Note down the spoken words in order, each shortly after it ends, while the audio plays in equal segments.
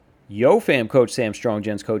Yo fam, Coach Sam Strong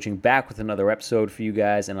Gens Coaching back with another episode for you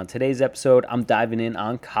guys. And on today's episode, I'm diving in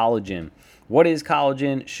on collagen. What is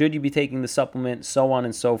collagen? Should you be taking the supplement? So on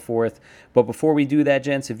and so forth. But before we do that,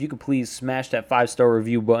 gents, if you could please smash that 5-star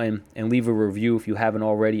review button and leave a review if you haven't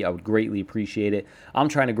already, I would greatly appreciate it. I'm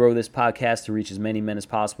trying to grow this podcast to reach as many men as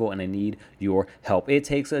possible, and I need your help. It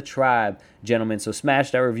takes a tribe, gentlemen. So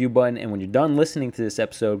smash that review button, and when you're done listening to this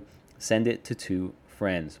episode, send it to 2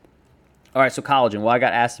 friends. All right, so collagen. Well, I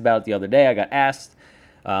got asked about it the other day. I got asked,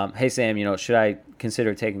 hey, Sam, should I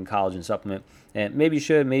consider taking collagen supplement? And maybe you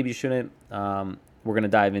should, maybe you shouldn't. We're going to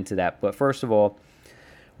dive into that. But first of all,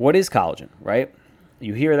 what is collagen, right?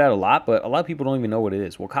 You hear that a lot, but a lot of people don't even know what it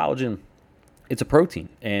is. Well, collagen, it's a protein,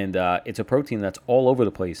 and it's a protein that's all over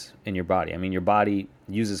the place in your body. I mean, your body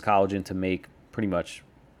uses collagen to make pretty much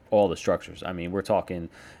all the structures. I mean, we're talking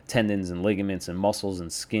tendons and ligaments and muscles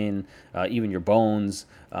and skin, even your bones.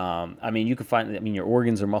 You can find, your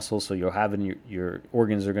organs are muscles, so you'll have your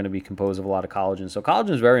organs are going to be composed of a lot of collagen. So collagen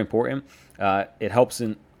is very important. It helps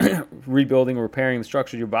in rebuilding and repairing the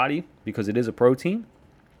structure of your body because it is a protein,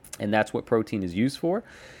 and that's what protein is used for.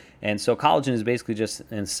 And so collagen is basically just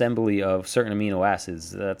an assembly of certain amino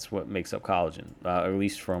acids. That's what makes up collagen, or at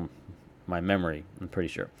least from my memory, I'm pretty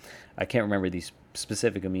sure. I can't remember these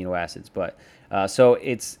specific amino acids, but so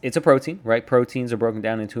it's a protein, right? Proteins are broken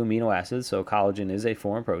down into amino acids, so collagen is a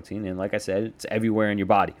foreign protein, and like I said, it's everywhere in your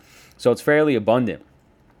body, so it's fairly abundant,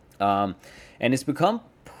 and it's become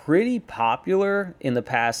pretty popular in the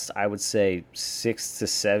past, I would say 6 to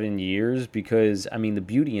 7 years, because the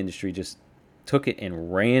beauty industry just took it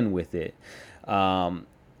and ran with it.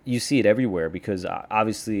 You see it everywhere because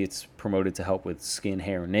obviously it's promoted to help with skin,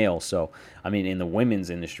 hair, and nails. So, in the women's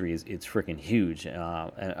industry, it's freaking huge.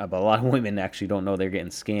 But a lot of women actually don't know they're getting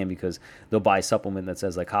scammed because they'll buy a supplement that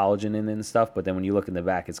says like collagen in it and stuff. But then when you look in the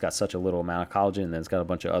back, it's got such a little amount of collagen and then it's got a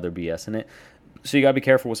bunch of other BS in it. So you got to be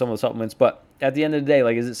careful with some of the supplements. But at the end of the day,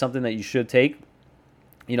 is it something that you should take?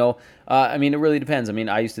 It really depends.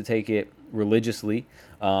 I used to take it religiously.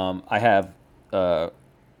 I have a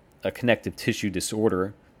connective tissue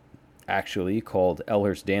disorder, actually, called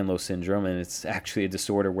Ehlers-Danlos syndrome, and it's actually a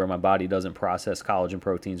disorder where my body doesn't process collagen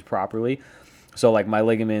proteins properly. So like my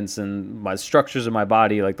ligaments and my structures of my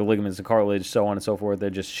body, like the ligaments and cartilage, so on and so forth, they're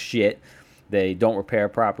just shit. They don't repair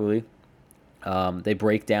properly. They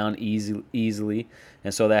break down easily,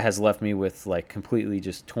 and so that has left me with like completely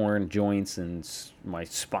just torn joints, and my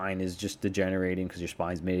spine is just degenerating because your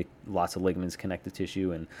spine's made of lots of ligaments, connective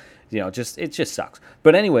tissue, and it just sucks.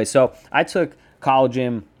 But anyway, so I took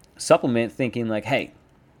collagen supplement thinking like, hey,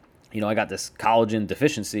 I got this collagen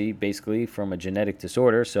deficiency basically from a genetic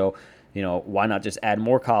disorder, so why not just add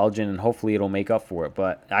more collagen and hopefully it'll make up for it.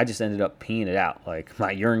 But I just ended up peeing it out. Like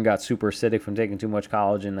my urine got super acidic from taking too much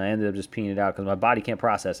collagen. I ended up just peeing it out because my body can't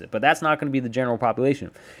process it. But that's not going to be the general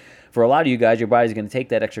population. For a lot of you guys, your body's going to take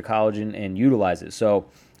that extra collagen and utilize it. So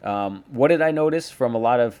what did I notice from a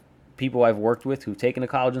lot of people I've worked with who've taken a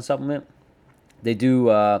collagen supplement? They do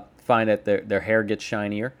find that their hair gets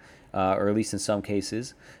shinier, or at least in some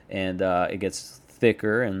cases, and it gets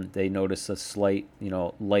thicker, and they notice a slight,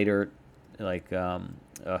 lighter,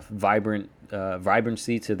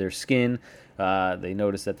 vibrancy to their skin. They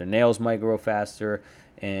notice that their nails might grow faster,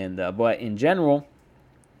 and but in general,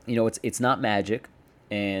 it's not magic,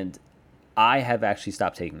 and I have actually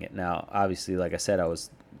stopped taking it. Now, obviously, like I said, I was,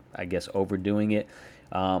 overdoing it,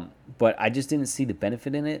 but I just didn't see the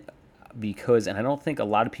benefit in it. Because, and I don't think a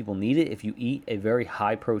lot of people need it if you eat a very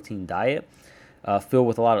high protein diet filled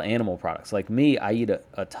with a lot of animal products. Like me, I eat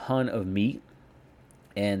a ton of meat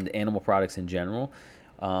and animal products in general,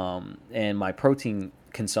 and my protein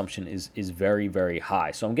consumption is very, very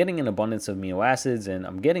high. So I'm getting an abundance of amino acids, and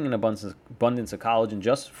I'm getting an abundance of collagen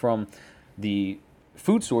just from the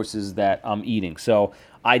food sources that I'm eating. So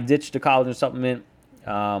I ditched the collagen supplement,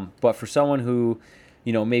 but for someone who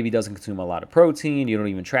maybe doesn't consume a lot of protein, you don't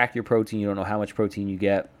even track your protein, you don't know how much protein you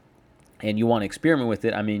get, and you want to experiment with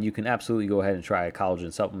it, you can absolutely go ahead and try a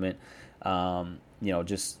collagen supplement.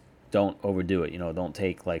 Just don't overdo it. Don't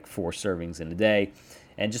take like 4 servings in a day,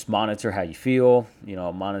 and just monitor how you feel.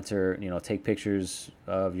 Take pictures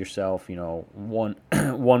of yourself, one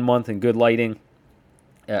month in good lighting,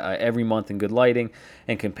 every month in good lighting,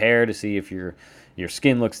 and compare to see if your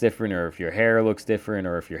skin looks different, or if your hair looks different,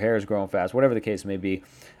 or if your hair is growing fast, whatever the case may be.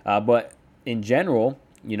 But in general,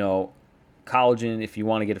 collagen, if you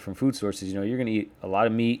want to get it from food sources, you're going to eat a lot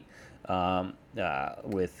of meat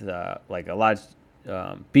with like a lot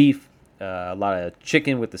of beef, a lot of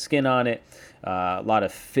chicken with the skin on it, a lot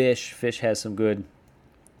of fish. Fish has some good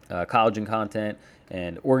collagen content,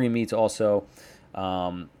 and organ meats also.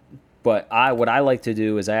 But what I like to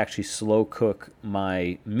do is I actually slow cook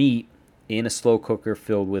my meat in a slow cooker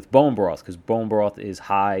filled with bone broth, because bone broth is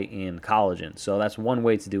high in collagen. So that's one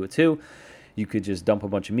way to do it too. You could just dump a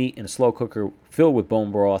bunch of meat in a slow cooker filled with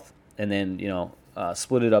bone broth, and then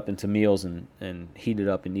split it up into meals and heat it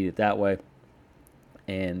up and eat it that way.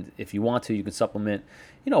 And if you want to, you can supplement,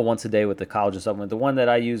 once a day with the collagen supplement. The one that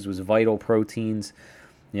I used was Vital Proteins.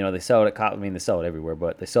 They sell it at, they sell it everywhere,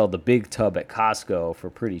 but they sell the big tub at Costco for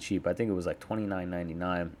pretty cheap. I think it was like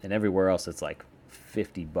 $29.99, and everywhere else it's like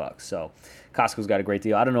 $50. So Costco's got a great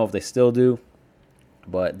deal. I don't know if they still do,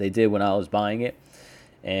 but they did when I was buying it.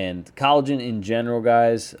 And collagen in general,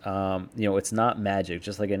 guys, it's not magic.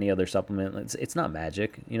 Just like any other supplement, it's not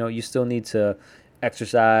magic. You still need to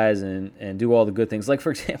exercise and do all the good things. Like,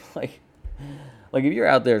 for example, like if you're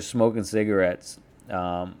out there smoking cigarettes,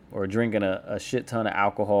 or drinking a shit ton of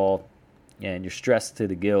alcohol, and you're stressed to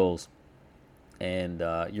the gills, and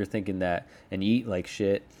you're thinking that, and you eat like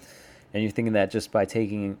shit, and you're thinking that just by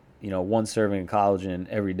taking one serving of collagen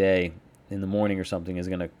every day in the morning or something is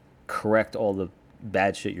going to correct all the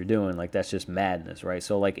bad shit you're doing, like that's just madness, right?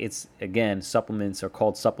 So like, it's, again, supplements are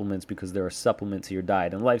called supplements because they're a supplement to your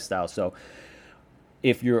diet and lifestyle. So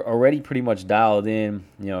if you're already pretty much dialed in,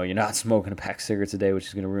 you're not smoking a pack of cigarettes a day, which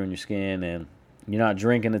is going to ruin your skin, and you're not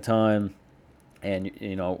drinking a ton, and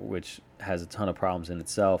which has a ton of problems in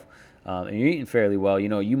itself, and you're eating fairly well,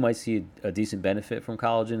 you might see a decent benefit from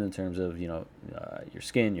collagen in terms of your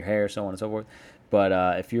skin, your hair, so on and so forth.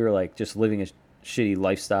 But if you're like just living a shitty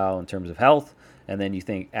lifestyle in terms of health, and then you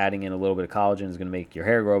think adding in a little bit of collagen is going to make your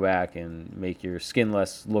hair grow back and make your skin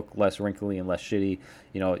look less wrinkly and less shitty,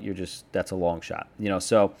 that's a long shot.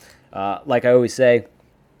 So like I always say,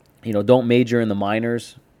 don't major in the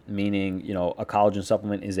minors, meaning, a collagen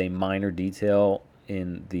supplement is a minor detail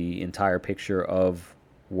in the entire picture of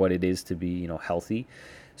what it is to be, healthy.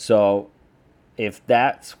 So if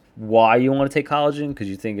that's why you want to take collagen, because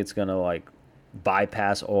you think it's going to like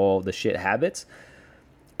bypass all the shit habits,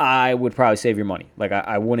 I would probably save your money. Like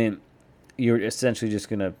I wouldn't, you're essentially just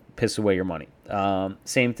going to piss away your money.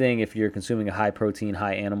 Same thing if you're consuming a high protein,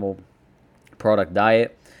 high animal product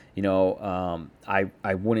diet,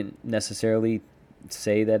 I wouldn't necessarily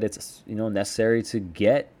say that it's necessary to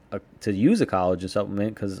use a collagen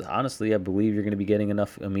supplement, because honestly I believe you're going to be getting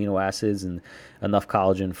enough amino acids and enough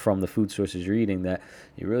collagen from the food sources you're eating that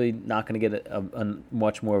you're really not going to get a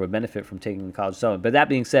much more of a benefit from taking the collagen supplement. But that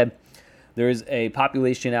being said, there is a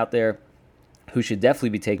population out there who should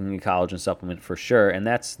definitely be taking a collagen supplement for sure, and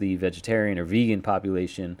that's the vegetarian or vegan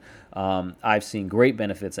population. I've seen great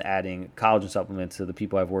benefits of adding collagen supplements to the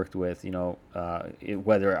people I've worked with,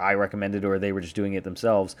 whether I recommended or they were just doing it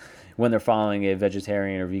themselves, when they're following a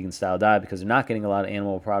vegetarian or vegan style diet, because they're not getting a lot of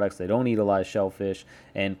animal products, they don't eat a lot of shellfish,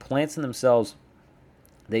 and plants in themselves,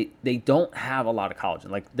 they don't have a lot of collagen.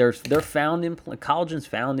 Like they're found in collagen's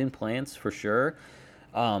found in plants for sure,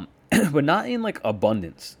 but not in like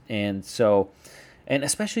abundance. And so, and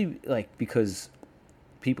especially like because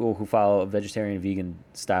people who follow a vegetarian vegan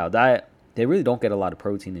style diet, they really don't get a lot of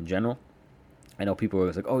protein in general. I know people are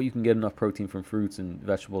always like, oh, you can get enough protein from fruits and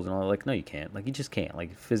vegetables and all that. Like, no, you can't. Like, you just can't.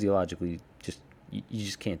 Like, physiologically, you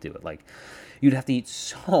just can't do it. Like, you'd have to eat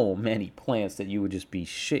so many plants that you would just be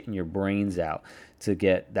shitting your brains out to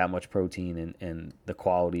get that much protein and the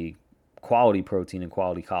quality protein and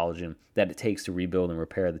quality collagen that it takes to rebuild and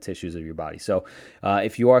repair the tissues of your body. So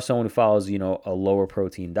if you are someone who follows, a lower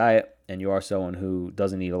protein diet, and you are someone who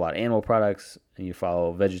doesn't eat a lot of animal products, and you follow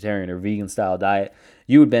a vegetarian or vegan style diet,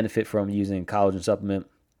 you would benefit from using collagen supplement.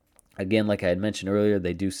 Again, like I had mentioned earlier,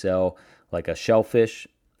 they do sell like a shellfish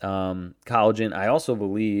collagen. I also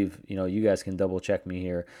believe, you guys can double check me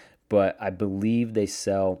here, but I believe they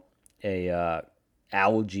sell a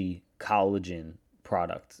algae collagen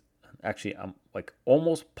product. Actually, I'm like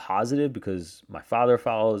almost positive because my father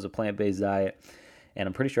follows a plant-based diet, and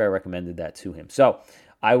I'm pretty sure I recommended that to him. So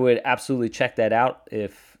I would absolutely check that out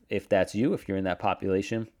if that's you, if you're in that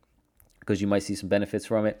population, because you might see some benefits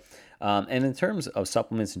from it. And in terms of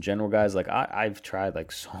supplements in general, guys, like I've tried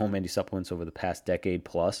like so many supplements over the past decade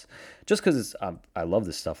plus, just because I love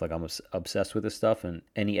this stuff. Like I'm obsessed with this stuff, and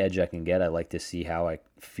any edge I can get, I like to see how I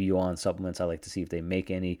feel on supplements. I like to see if they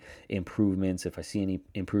make any improvements, if I see any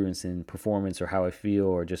improvements in performance or how I feel,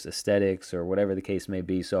 or just aesthetics or whatever the case may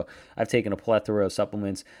be. So I've taken a plethora of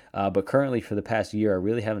supplements, but currently for the past year, I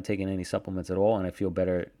really haven't taken any supplements at all, and I feel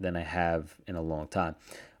better than I have in a long time.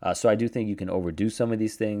 So I do think you can overdo some of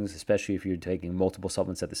these things, especially if you're taking multiple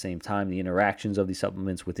supplements at the same time. The interactions of these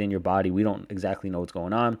supplements within your body, we don't exactly know what's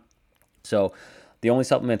going on. So the only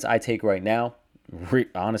supplements I take right now,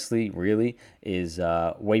 honestly, really, is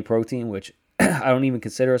whey protein, which I don't even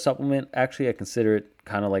consider a supplement. Actually, I consider it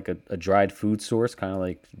kind of like a dried food source, kind of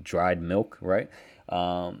like dried milk, right?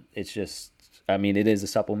 It's just, I mean, it is a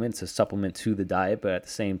supplement. It's a supplement to the diet, but at the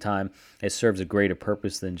same time, it serves a greater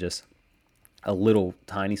purpose than just a little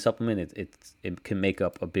tiny supplement. It can make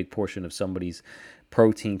up a big portion of somebody's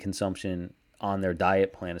protein consumption on their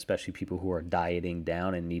diet plan, especially people who are dieting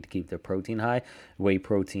down and need to keep their protein high. Whey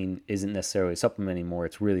protein isn't necessarily a supplement anymore.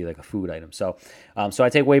 It's really like a food item. So I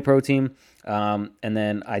take whey protein, and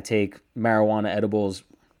then I take marijuana edibles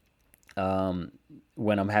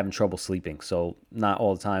when I'm having trouble sleeping. So not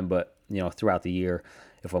all the time, but throughout the year,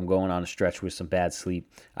 if I'm going on a stretch with some bad sleep,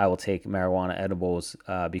 I will take marijuana edibles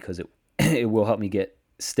because it will help me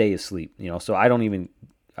stay asleep. So I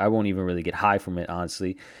won't even really get high from it,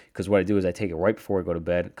 honestly, because what I do is I take it right before I go to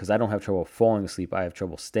bed, because I don't have trouble falling asleep. I have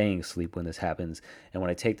trouble staying asleep when this happens. And when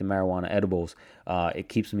I take the marijuana edibles, it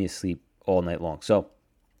keeps me asleep all night long. So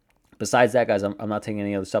besides that, guys, I'm not taking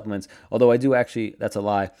any other supplements, although I do actually, that's a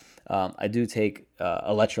lie. I do take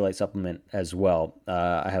electrolyte supplement as well.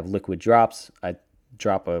 I have liquid drops. I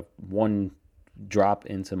drop one drop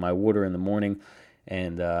into my water in the morning,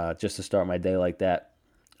 and just to start my day like that.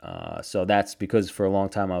 So that's because for a long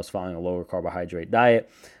time I was following a lower carbohydrate diet.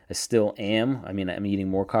 I still am. I mean, I'm eating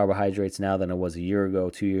more carbohydrates now than I was a year ago,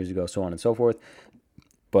 2 years ago, so on and so forth.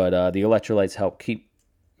 But the electrolytes help keep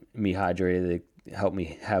me hydrated. They help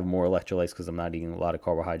me have more electrolytes because I'm not eating a lot of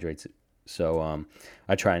carbohydrates. So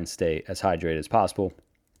I try and stay as hydrated as possible.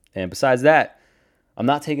 And besides that, I'm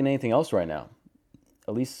not taking anything else right now,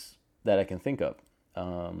 at least that I can think of.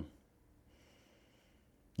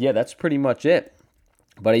 Yeah, that's pretty much it.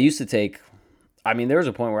 But I used to take, there was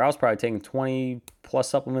a point where I was probably taking 20 plus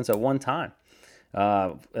supplements at one time.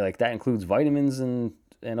 Like that includes vitamins and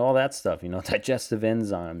all that stuff, digestive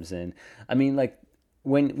enzymes. And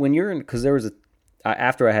when you're in, because there was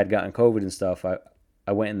after I had gotten COVID and stuff,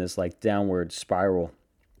 I went in this like downward spiral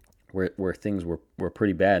where things were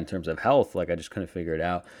pretty bad in terms of health. Like I just couldn't figure it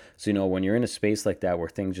out. So, when you're in a space like that where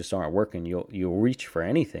things just aren't working, you'll reach for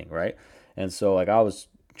anything, right? And so like I was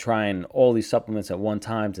trying all these supplements at one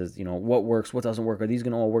time to, what works, what doesn't work, are these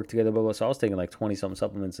going to all work together, blah, blah. So I was taking like 20 something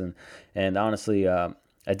supplements, and honestly, I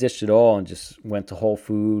ditched it all and just went to whole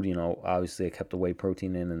food. Obviously I kept the whey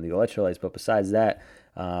protein in and the electrolytes, but besides that,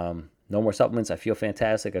 no more supplements. I feel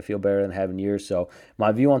fantastic. I feel better than I have in years. So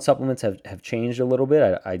my view on supplements have changed a little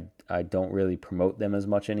bit. I don't really promote them as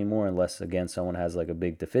much anymore, unless again someone has like a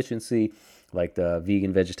big deficiency, like the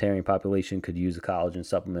vegan vegetarian population could use a collagen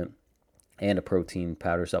supplement and a protein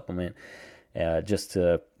powder supplement, just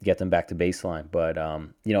to get them back to baseline. But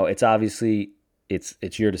it's obviously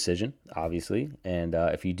it's your decision, obviously. And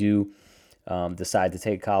if you do decide to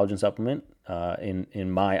take a collagen supplement,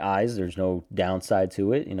 in my eyes, there's no downside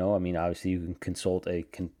to it. Obviously you can consult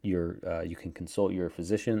your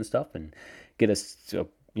physician and stuff and get a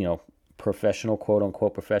professional, quote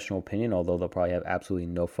unquote professional opinion. Although they'll probably have absolutely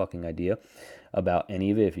no fucking idea about any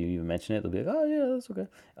of it. If you even mention it, they'll be like, oh yeah, that's okay.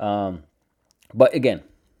 But again,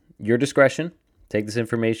 your discretion. Take this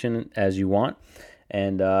information as you want,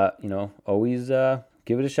 and always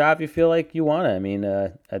give it a shot if you feel like you want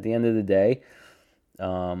it. At the end of the day,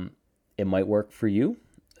 it might work for you,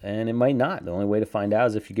 and it might not. The only way to find out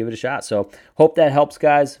is if you give it a shot. So, hope that helps,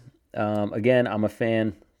 guys. Again, I'm a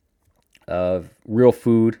fan of real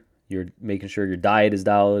food. You're making sure your diet is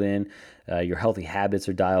dialed in, your healthy habits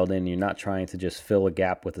are dialed in. You're not trying to just fill a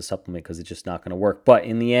gap with a supplement because it's just not going to work. But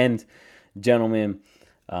in the end, gentlemen,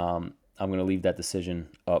 I'm going to leave that decision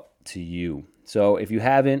up to you. So if you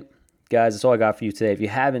haven't, guys, that's all I got for you today. If you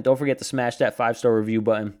haven't, don't forget to smash that 5-star review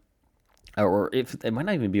button. Or if it might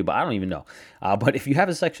not even be, but I don't even know. But if you have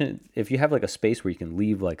a section, if you have like a space where you can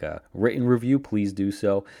leave like a written review, please do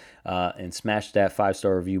so, and smash that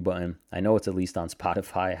 5-star review button. I know it's at least on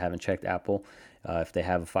Spotify. I haven't checked Apple if they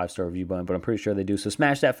have a 5-star review button, but I'm pretty sure they do. So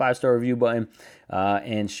smash that 5-star review button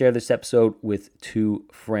and share this episode with 2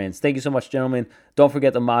 friends. Thank you so much, gentlemen. Don't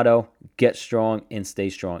forget the motto: get strong and stay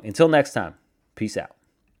strong. Until next time, peace out.